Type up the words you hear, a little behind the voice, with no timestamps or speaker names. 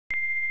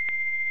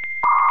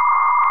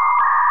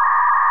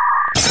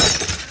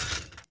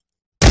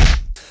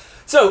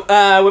So,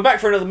 we're back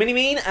for another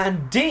mini-mean,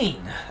 and Dean,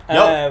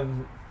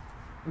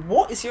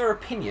 what is your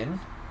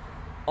opinion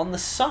on the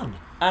sun?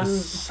 And the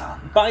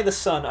sun. By the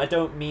sun, I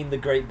don't mean the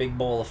great big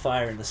ball of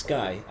fire in the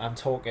sky. I'm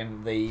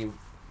talking the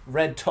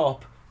red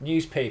top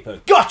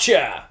newspaper.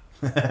 Gotcha!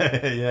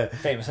 Yeah.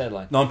 Famous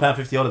headline.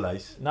 £9.50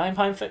 holidays.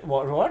 £9.50.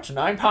 What?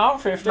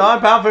 £9.50?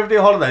 £9.50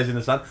 holidays in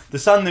the Sun. The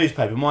Sun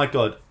newspaper. My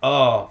God.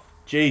 Oh,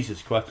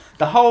 Jesus Christ.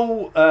 The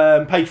whole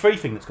page 3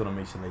 thing that's gone on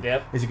recently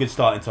is a good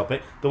starting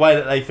topic. The way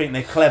that they think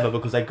they're clever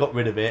because they got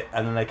rid of it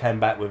and then they came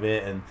back with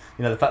it, and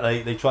you know the fact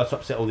they tried to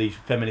upset all these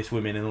feminist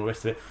women and all the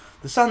rest of it.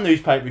 The Sun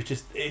newspaper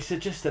is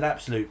just an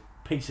absolute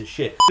piece of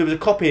shit. There was a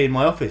copy in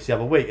my office the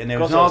other week, and there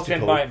was an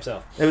article. By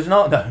himself. There was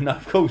no,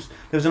 of course.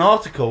 There was an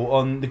article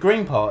on the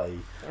Green Party,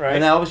 right?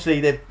 And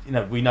obviously,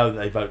 we know that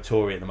they vote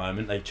Tory at the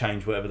moment. They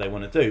change whatever they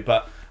want to do,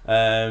 but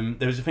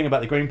there was a thing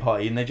about the Green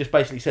Party, and they just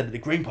basically said that the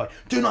Green Party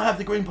do not have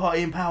the Green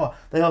Party in power.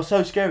 They are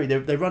so scary.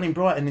 They're running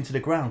Brighton into the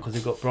ground because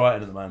they've got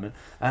Brighton at the moment,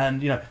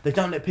 and they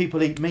don't let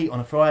people eat meat on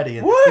a Friday.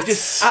 And what? They're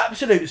just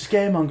absolute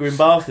scaremongering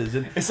bastards.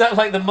 And is that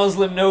like the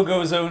Muslim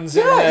no-go zones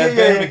in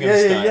Birmingham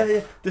style?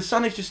 Yeah. The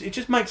Sun is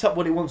just makes up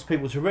what it wants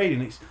people to read,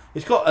 and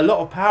it's got a lot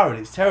of power, and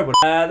it's terrible.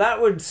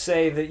 That would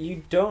say that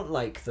you don't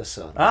like the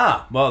Sun.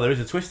 Ah, well, there is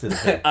a twist to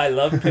the I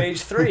love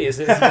page 3. Is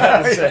it?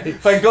 About to say.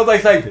 Thank God they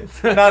saved it.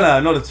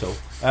 No, not at all.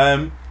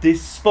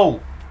 This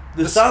sport,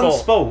 the Sun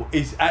sport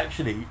is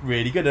actually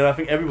really good, and I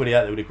think everybody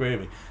out there would agree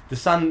with me. The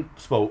Sun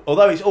sport,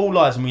 although it's all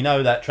lies, and we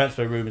know that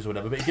transfer rumours or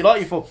whatever, but if you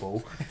like your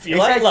football, if you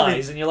like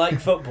lies and you like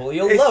football,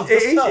 you'll love the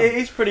Sun. It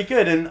is pretty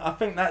good, and I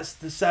think that's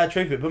the sad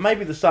truth of it. But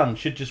maybe the Sun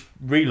should just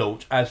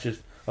relaunch as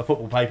just a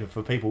football paper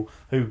for people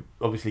who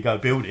obviously go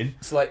building.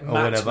 It's like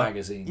Match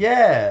magazine.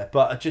 Yeah,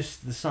 but the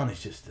Sun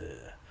is just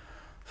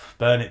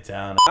burn it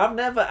down. I've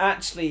never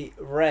actually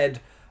read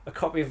a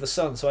copy of the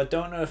Sun, so I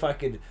don't know if I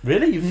could.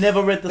 Really, you've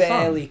never read the Sun?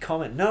 Barely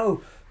comment.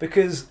 No,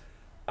 because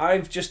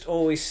I've just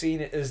always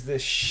seen it as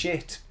this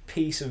shit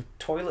piece of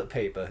toilet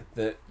paper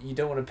that you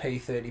don't want to pay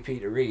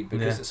 30p to read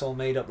because it's all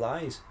made up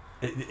lies.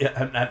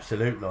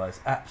 Absolute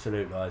lies,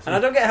 absolute lies. And I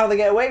don't get how they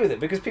get away with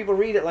it, because people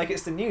read it like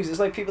it's the news. It's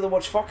like people that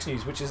watch Fox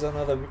News, which is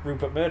another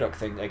Rupert Murdoch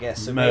thing, I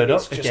guess. So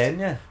Murdoch again,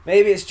 yeah.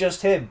 Maybe it's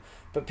just him,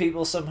 but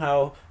people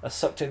somehow are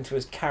sucked into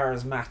his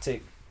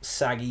charismatic,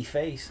 saggy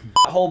face.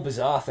 That whole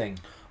bizarre thing.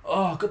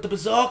 Oh, got the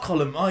bizarre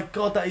column. My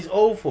God, that is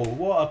awful.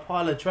 What a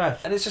pile of trash.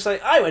 And it's just like,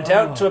 I went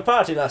out to a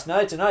party last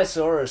night and I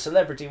saw a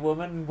celebrity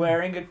woman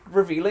wearing a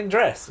revealing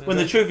dress. When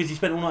the truth is he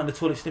spent all night in the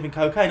toilet sniffing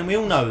cocaine, and we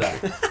all know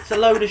that. It's a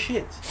load of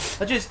shit.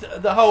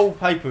 The whole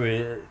paper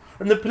here,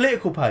 and the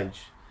political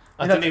page.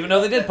 I didn't even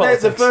know they did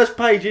politics. The first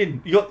page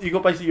in, you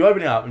got basically, you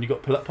open it up and you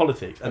got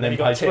politics, and then you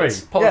got page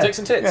 3. Politics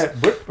and tits.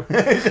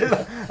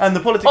 Yeah. And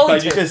the politics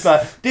page is just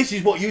like, this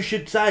is what you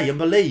should say and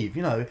believe.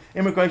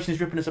 Immigration is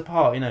ripping us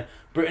apart.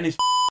 Britain is,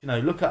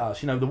 look at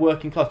us. The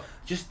working class.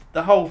 Just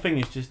the whole thing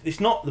is just, it's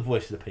not the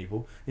voice of the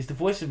people. It's the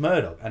voice of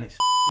Murdoch, and it's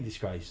a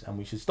disgrace. And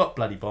we should stop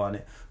bloody buying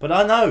it. But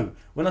I know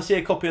when I see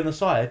a copy on the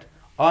side,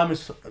 I'm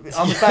as bad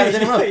as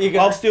anyone else.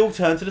 I'll still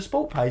turn to the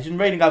sport page and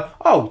read and go,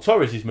 oh,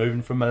 Torres is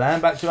moving from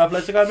Milan back to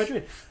Atletico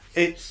Madrid.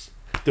 It's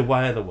the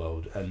way of the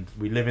world, and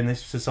we live in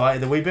this society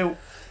that we built.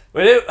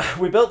 We do.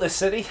 We built this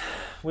city.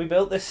 We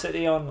built this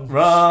city on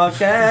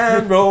rock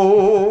and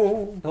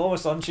roll.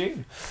 Almost on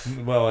tune.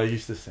 Well, I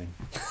used to sing.